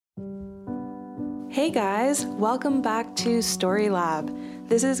Hey guys, welcome back to Story Lab.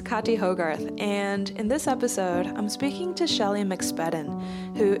 This is Kati Hogarth, and in this episode, I'm speaking to Shelley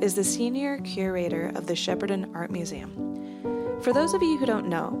McSpedden, who is the Senior Curator of the Shepparton Art Museum. For those of you who don't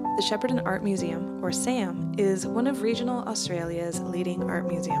know, the Shepparton Art Museum, or SAM, is one of regional Australia's leading art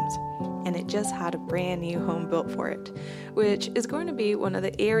museums, and it just had a brand new home built for it, which is going to be one of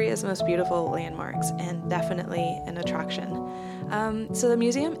the area's most beautiful landmarks and definitely an attraction. So the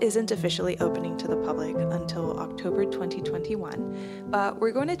museum isn't officially opening to the public until October 2021, but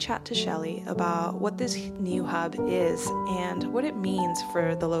we're going to chat to Shelley about what this new hub is and what it means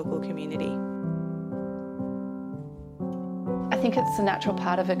for the local community. I think it's a natural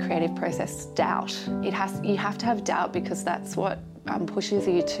part of a creative process, doubt. You have to have doubt because that's what pushes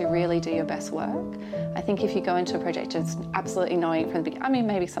you to really do your best work. I think if you go into a project just absolutely knowing from the beginning, I mean,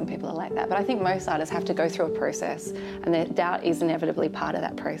 maybe some people are like that, but I think most artists have to go through a process, and their doubt is inevitably part of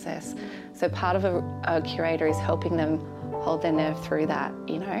that process. So part of a curator is helping them hold their nerve through that,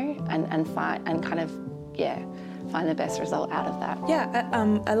 you know, and find the best result out of that. Yeah,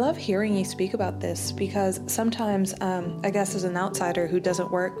 I love hearing you speak about this because sometimes, I guess as an outsider who doesn't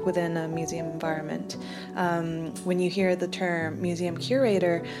work within a museum environment, when you hear the term museum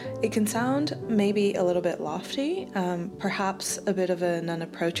curator, it can sound maybe a little bit lofty, perhaps a bit of an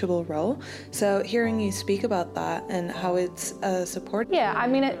unapproachable role. So hearing you speak about that and how it's support. Yeah, I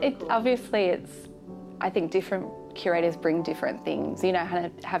mean, it obviously I think different curators bring different things, you know,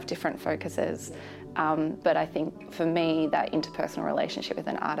 have different focuses. But I think for me, that interpersonal relationship with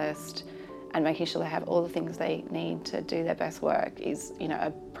an artist and making sure they have all the things they need to do their best work is, you know, a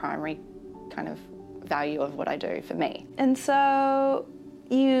primary kind of value of what I do for me. And so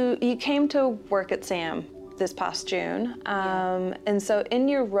you came to work at SAM this past June. And so in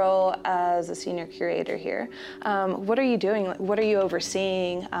your role as a senior curator here, what are you doing? What are you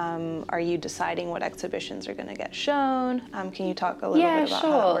overseeing? Are you deciding what exhibitions are going to get shown? Can you talk a little bit about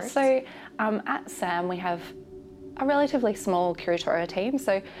how that works? So at SAM we have a relatively small curatorial team.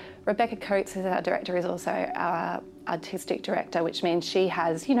 So Rebecca Coates, who's our director, is also our artistic director, which means she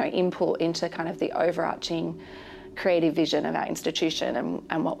has, you know, input into kind of the overarching creative vision of our institution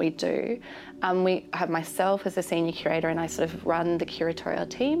and what we do. We have myself as a senior curator, and I sort of run the curatorial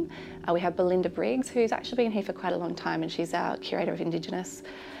team. We have Belinda Briggs, who's actually been here for quite a long time, and she's our curator of Indigenous.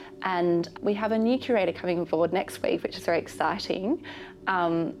 And we have a new curator coming on board next week, which is very exciting,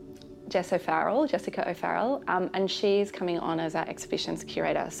 Jessica O'Farrell, and she's coming on as our exhibitions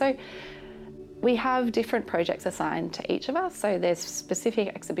curator. So we have different projects assigned to each of us. So there's specific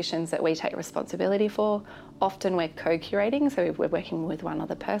exhibitions that we take responsibility for. Often we're co-curating, so we're working with one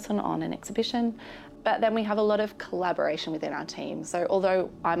other person on an exhibition. But then we have a lot of collaboration within our team. So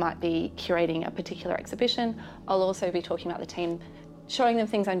although I might be curating a particular exhibition, I'll also be talking about the team, showing them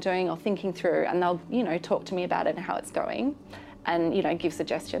things I'm doing or thinking through, and they'll, you know, talk to me about it and how it's going, and, you know, give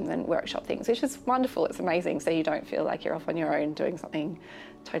suggestions and workshop things, which is wonderful. It's amazing. So you don't feel like you're off on your own doing something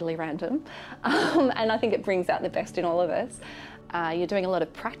totally random. And I think it brings out the best in all of us. You're doing a lot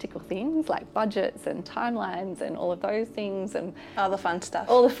of practical things like budgets and timelines and all of those things. And all the fun stuff.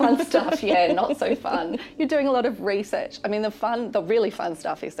 All the fun stuff, yeah, not so fun. You're doing a lot of research. I mean, the really fun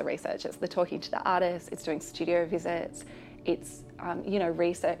stuff is the research. It's the talking to the artists, it's doing studio visits, it's, you know,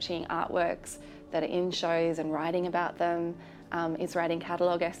 researching artworks that are in shows and writing about them. Is writing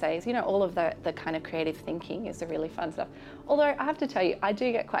catalogue essays, you know, all of the kind of creative thinking is the really fun stuff. Although I have to tell you, I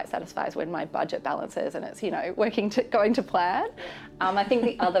do get quite satisfied when my budget balances and it's, you know, going to plan. I think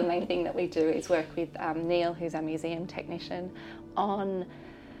the other main thing that we do is work with Neil, who's our museum technician, on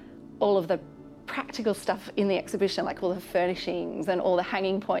all of the practical stuff in the exhibition, like all the furnishings and all the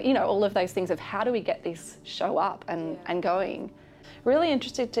hanging point, you know, all of those things of how do we get this show up and going. Really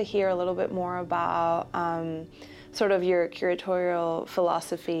interested to hear a little bit more about sort of your curatorial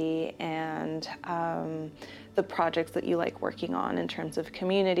philosophy and the projects that you like working on in terms of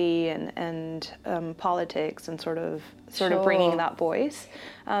community and politics and sort of bringing that voice.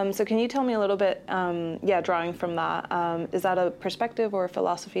 So can you tell me a little bit, drawing from that, is that a perspective or a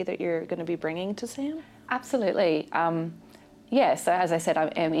philosophy that you're going to be bringing to SAM? Absolutely. Yeah, so as I said, I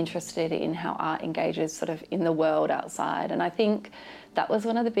am interested in how art engages sort of in the world outside, and I think that was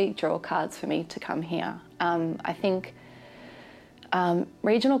one of the big draw cards for me to come here. I think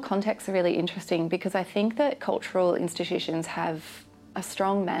regional contexts are really interesting because I think that cultural institutions have a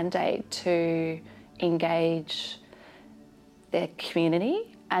strong mandate to engage their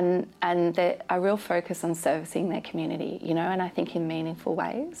community and a real focus on servicing their community, you know, and I think in meaningful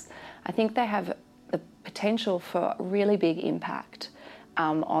ways. I think they have the potential for really big impact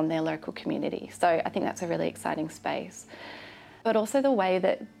on their local community. So I think that's a really exciting space. But also the way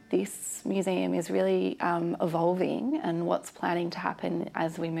that this museum is really evolving and what's planning to happen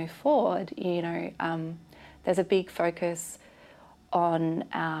as we move forward, there's a big focus on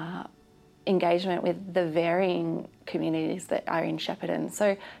engagement with the varying communities that are in Shepparton.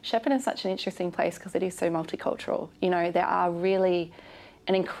 So Shepparton is such an interesting place because it is so multicultural. There are really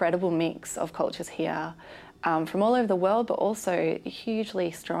an incredible mix of cultures here from all over the world, but also a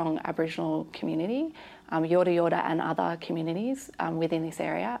hugely strong Aboriginal community, Yorta Yorta and other communities within this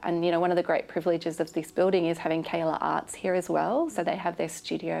area. And, one of the great privileges of this building is having Kayla Arts here as well. So they have their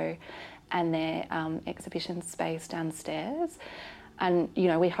studio and their exhibition space downstairs. And,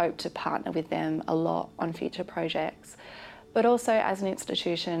 we hope to partner with them a lot on future projects. But also as an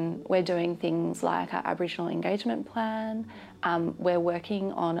institution, we're doing things like our Aboriginal engagement plan. We're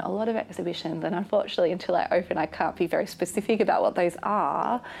working on a lot of exhibitions, and unfortunately until I open I can't be very specific about what those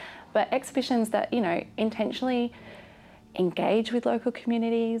are, but exhibitions that, intentionally engage with local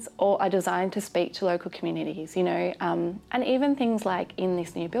communities or are designed to speak to local communities, and even things like in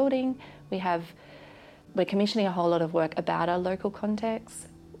this new building, we're commissioning a whole lot of work about our local context.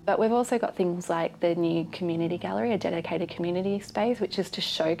 But we've also got things like the new community gallery, a dedicated community space, which is to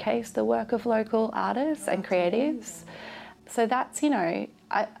showcase the work of local artists and creatives. So that's,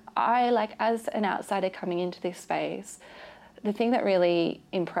 I like, as an outsider coming into this space, the thing that really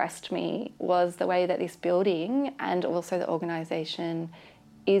impressed me was the way that this building and also the organisation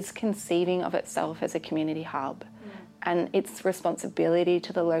is conceiving of itself as a community hub. And its responsibility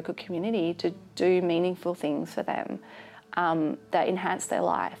to the local community to do meaningful things for them that enhance their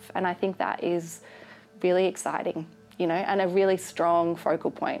life. And I think that is really exciting, and a really strong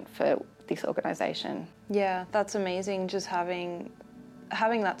focal point for this organisation. Yeah, that's amazing, just having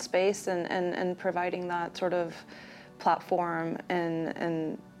that space and providing that sort of platform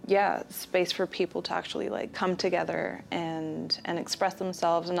and space for people to actually come together and express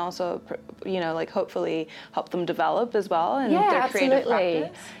themselves, and also hopefully help them develop as well in their creative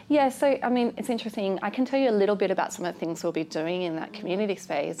practice. Yeah, so it's interesting. I can tell you a little bit about some of the things we'll be doing in that community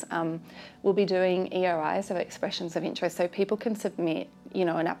space. We'll be doing EOIs, of expressions of interest, so people can submit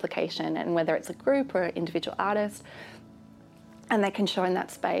an application, and whether it's a group or an individual artist, and they can show in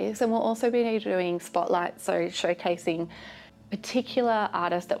that space. And we'll also be doing spotlights, so showcasing particular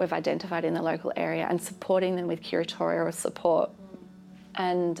artists that we've identified in the local area and supporting them with curatorial support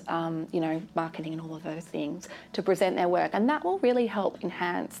and, marketing and all of those things to present their work. And that will really help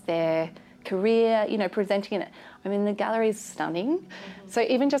enhance their career, presenting it. The gallery is stunning. So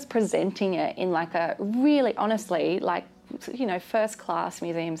even just presenting it in a really, honestly, first-class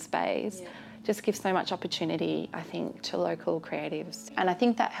museum space just gives so much opportunity, I think, to local creatives. And I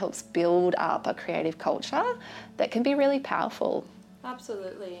think that helps build up a creative culture that can be really powerful.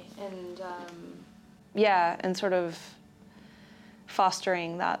 Absolutely. And and sort of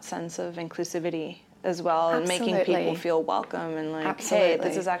fostering that sense of inclusivity as well. Absolutely. And making people feel welcome and hey,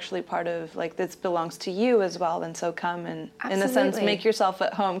 this is actually part of, this belongs to you as well, and so come and, in a sense, make yourself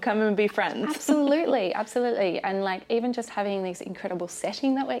at home, come and be friends. Absolutely. And even just having this incredible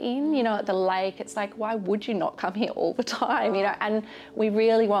setting that we're in, at the lake, it's why would you not come here all the time, and we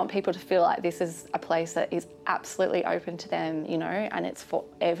really want people to feel like this is a place that is absolutely open to them, and it's for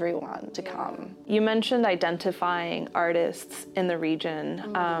everyone to come. You mentioned identifying artists in the region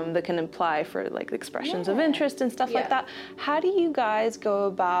that can apply for expressions of interest and stuff like that. How do you guys go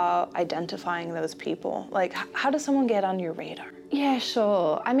about identifying those people? How does someone get on your radar? Yeah,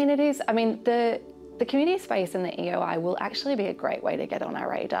 sure. The community space and the EOI will actually be a great way to get on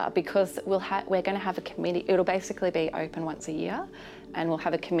our radar, because we're going to have a committee. It'll basically be open once a year, and we'll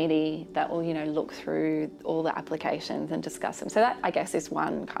have a committee that will, look through all the applications and discuss them. So that, I guess, is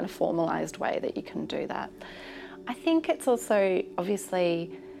one kind of formalised way that you can do that. I think it's also,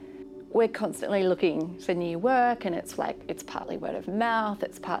 obviously, we're constantly looking for new work, and it's partly word of mouth,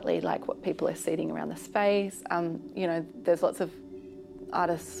 it's partly what people are seeing around the space. There's lots of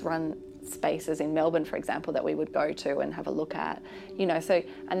artists-run spaces in Melbourne, for example, that we would go to and have a look at, so,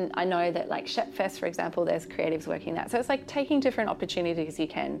 and I know that Shepfest, for example, there's creatives working that. So it's taking different opportunities you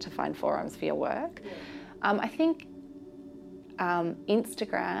can to find forums for your work. I think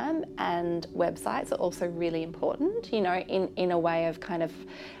Instagram and websites are also really important, in a way of kind of,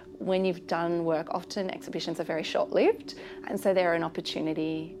 when you've done work, often exhibitions are very short-lived, and so they're an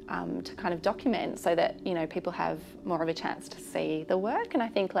opportunity to kind of document so that, people have more of a chance to see the work. And I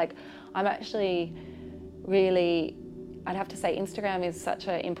think I'm actually really, I'd have to say Instagram is such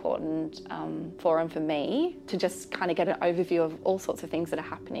an important forum for me to just kind of get an overview of all sorts of things that are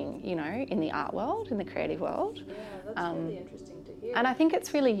happening, in the art world, in the creative world. Yeah, that's really interesting to hear. And I think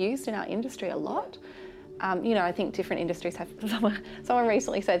it's really used in our industry a lot. I think different industries have... Someone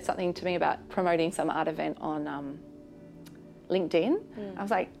recently said something to me about promoting some art event on LinkedIn. I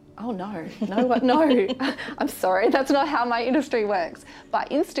was like, oh no, I'm sorry, that's not how my industry works. But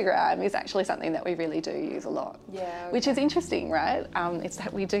Instagram is actually something that we really do use a lot, which is interesting, right? It's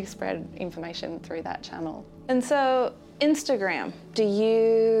that we do spread information through that channel. And so Instagram, do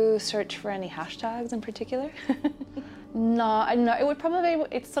you search for any hashtags in particular? No, it would probably be,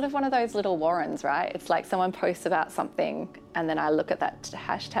 it's sort of one of those little warrens, right? It's like someone posts about something and then I look at that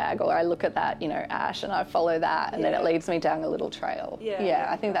hashtag or I look at that, ash, and I follow that, and then it leads me down a little trail.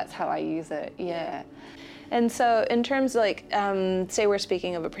 I think that's how I use it, And so in terms like, say we're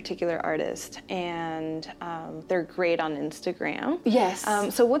speaking of a particular artist and they're great on Instagram. Yes.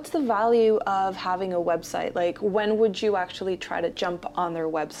 So what's the value of having a website? Like, when would you actually try to jump on their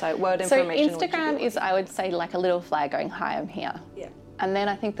website? What information So Instagram is, I would say, like a little flag going, hi, I'm here. Yeah. And then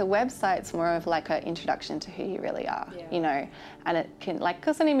I think the website's more of like an introduction to who you really are, and it can,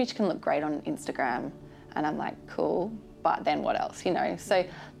 because an image can look great on Instagram and I'm like, cool. But then what else, So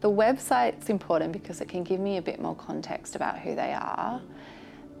the website's important because it can give me a bit more context about who they are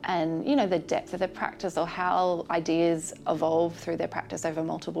and, the depth of their practice or how ideas evolve through their practice over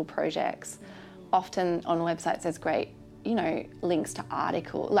multiple projects. Often on websites there's great, links to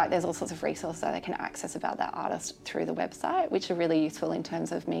articles, like there's all sorts of resources that they can access about that artist through the website, which are really useful in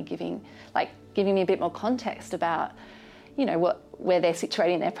terms of me giving me a bit more context about where they're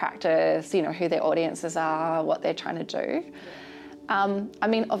situating their practice, who their audiences are, what they're trying to do.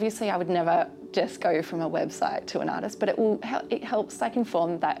 Obviously I would never just go from a website to an artist, but it helps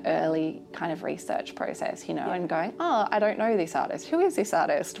inform that early kind of research process, and going, oh, I don't know this artist. Who is this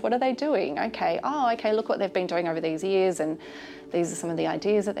artist? What are they doing? Okay, look what they've been doing over these years, and these are some of the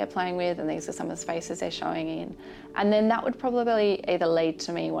ideas that they're playing with, and these are some of the spaces they're showing in. And then that would probably either lead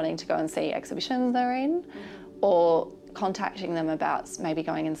to me wanting to go and see exhibitions they're in, or contacting them about maybe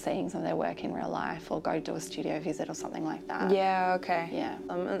going and seeing some of their work in real life, or go do a studio visit or something like that. Yeah, okay. Yeah.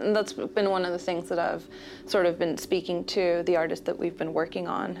 And that's been one of the things that I've sort of been speaking to the artists that we've been working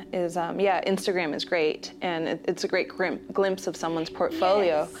on is, Instagram is great, and it's a great glimpse of someone's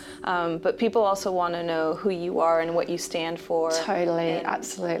portfolio. Yes. But people also want to know who you are and what you stand for. Totally,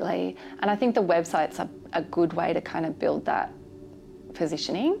 absolutely. And I think the website's a good way to kind of build that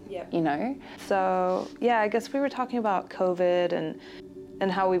positioning, So, I guess we were talking about COVID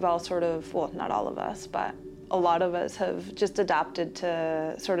and how we've all sort of, well, not all of us, but a lot of us have just adapted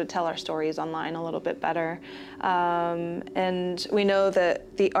to sort of tell our stories online a little bit better. And we know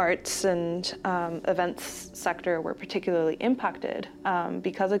that the arts and events sector were particularly impacted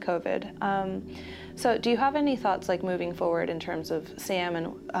because of COVID. So do you have any thoughts moving forward in terms of SAM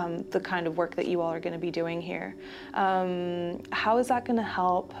and the kind of work that you all are going to be doing here? How is that going to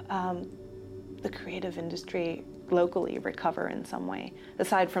help the creative industry locally recover in some way,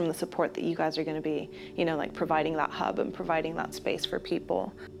 aside from the support that you guys are going to be, providing that hub and providing that space for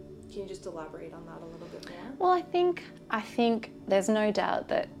people? Can you just elaborate on that a little bit more? Well, I think there's no doubt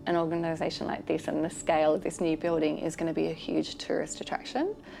that an organisation like this and the scale of this new building is going to be a huge tourist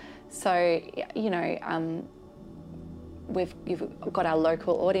attraction. So, you've got our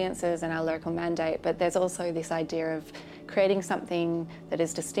local audiences and our local mandate, but there's also this idea of creating something that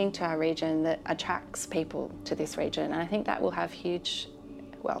is distinct to our region that attracts people to this region. And I think that will have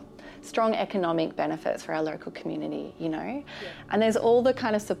strong economic benefits for our local community, And there's all the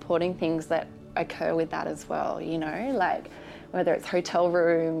kind of supporting things that occur with that as well, like whether it's hotel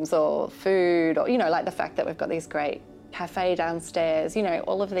rooms or food or, like the fact that we've got these great cafe downstairs,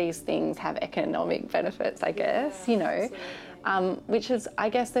 all of these things have economic benefits, I guess, which is, I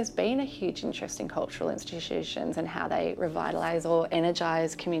guess there's been a huge interest in cultural institutions and how they revitalise or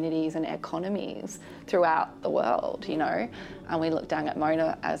energise communities and economies throughout the world, and we look down at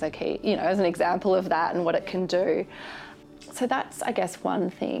Mona as a key, as an example of that and what it can do. So that's, I guess, one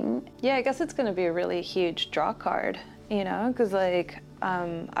thing. Yeah, I guess it's going to be a really huge draw card, because I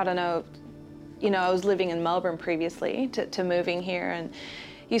don't know, I was living in Melbourne previously to moving here, and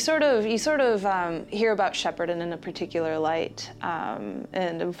you sort of hear about Shepparton in a particular light, and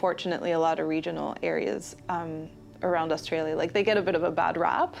unfortunately a lot of regional areas around Australia, they get a bit of a bad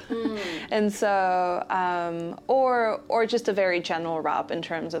rap. And so or just a very general rap in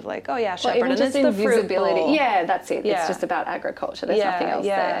terms of Shepparton, just it's the visibility. fruitful. Yeah, that's it. It's just about agriculture. There's nothing else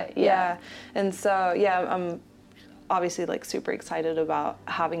there. Yeah. And so I'm obviously super excited about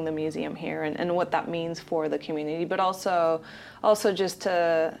having the museum here and what that means for the community, but also just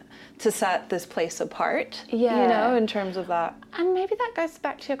to set this place apart, in terms of that. And maybe that goes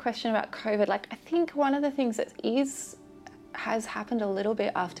back to your question about COVID. I think one of the things that is has happened a little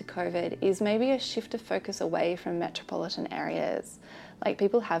bit after COVID is maybe a shift of focus away from metropolitan areas. Like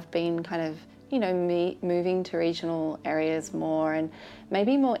people have been kind of, moving to regional areas more and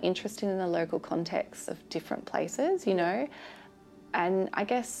maybe more interested in the local context of different places, And I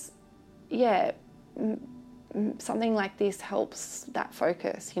guess, something like this helps that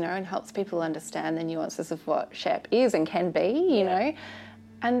focus, and helps people understand the nuances of what Shep is and can be, you know.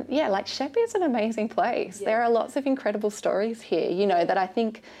 And like Shep is an amazing place. Yeah. There are lots of incredible stories here, that I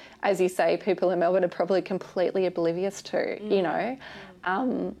think, as you say, people in Melbourne are probably completely oblivious to,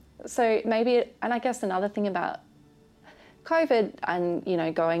 So maybe, and I guess another thing about COVID and,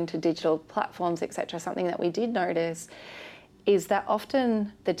 going to digital platforms, etc., something that we did notice is that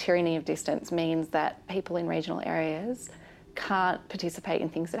often the tyranny of distance means that people in regional areas can't participate in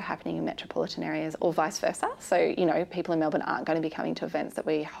things that are happening in metropolitan areas or vice versa. So, people in Melbourne aren't going to be coming to events that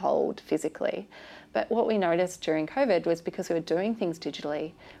we hold physically. But what we noticed during COVID was because we were doing things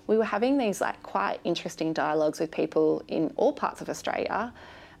digitally, we were having these quite interesting dialogues with people in all parts of Australia,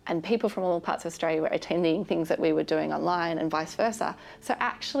 and people from all parts of Australia were attending things that we were doing online and vice versa. So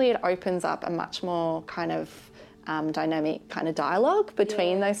actually it opens up a much more kind of dynamic kind of dialogue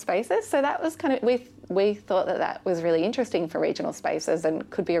between those spaces. So that was kind of, we thought that was really interesting for regional spaces and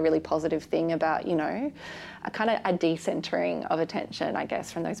could be a really positive thing about, a kind of a decentering of attention, I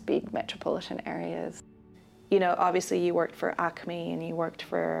guess, from those big metropolitan areas. Obviously you worked for ACME and you worked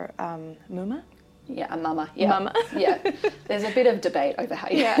for MUMA? Yeah, Mama. Yeah. Mama. Yeah. There's a bit of debate over how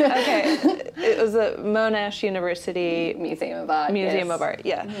you... Yeah, okay. It was a Monash University Museum of Art. Of Art,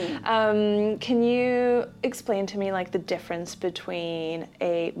 yeah. Mm-hmm. Can you explain to me the difference between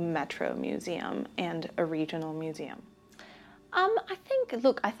a metro museum and a regional museum? I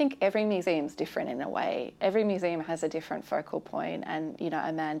think every museum's different in a way. Every museum has a different focal point and,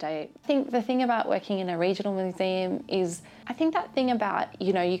 a mandate. I think the thing about working in a regional museum is, I think that thing about,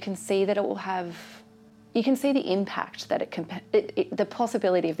 you can see that it will have, you can see the impact that it can, the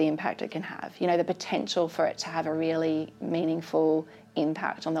possibility of the impact it can have, the potential for it to have a really meaningful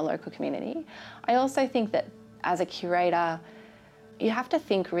impact on the local community. I also think that as a curator, you have to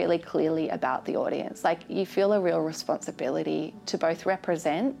think really clearly about the audience. You feel a real responsibility to both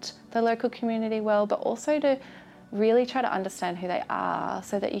represent the local community well, but also to really try to understand who they are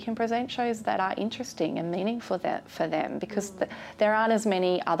so that you can present shows that are interesting and meaningful for them, because there aren't as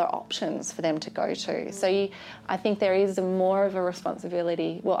many other options for them to go to. So I think there is more of a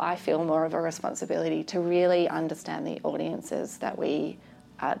responsibility, I feel more of a responsibility to really understand the audiences that we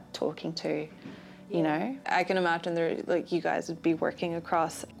are talking to. I can imagine you guys would be working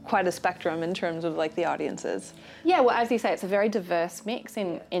across quite a spectrum in terms of the audiences. Yeah, well, as you say, it's a very diverse mix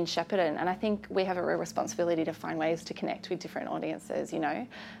in Shepparton, and I think we have a real responsibility to find ways to connect with different audiences,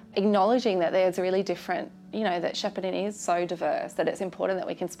 acknowledging that there's really different, that Shepparton is so diverse that it's important that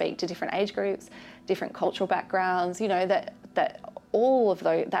we can speak to different age groups, different cultural backgrounds, that all of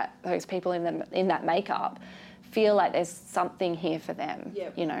those people in that makeup feel like there's something here for them,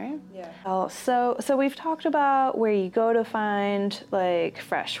 Yeah. Oh, so we've talked about where you go to find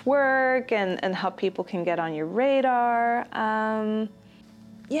fresh work and how people can get on your radar. I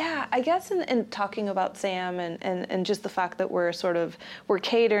guess in talking about SAM and just the fact that we're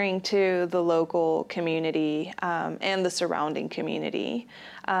catering to the local community and the surrounding community,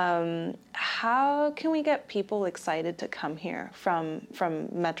 how can we get people excited to come here from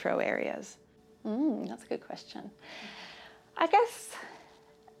metro areas? That's a good question. I guess,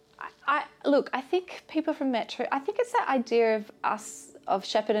 I think people from Metro, I think it's that idea of us, of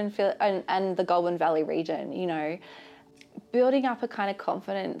Shepparton and the Goulburn Valley region, building up a kind of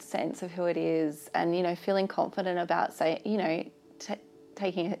confident sense of who it is and, feeling confident about,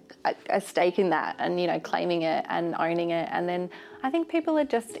 taking a stake in that and, claiming it and owning it. And then I think people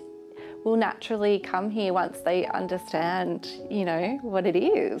will naturally come here once they understand, what it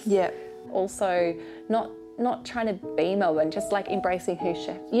is. Yeah. Also, not trying to be Melbourne, just embracing who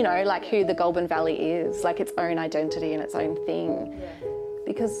who the Goulburn Valley is, its own identity and its own thing,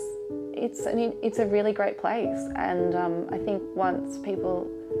 because it's a really great place, and I think once people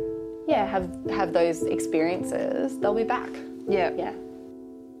have those experiences, they'll be back. Yeah.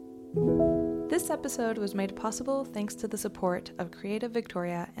 This episode was made possible thanks to the support of Creative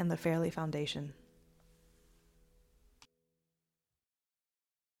Victoria and the Fairley Foundation.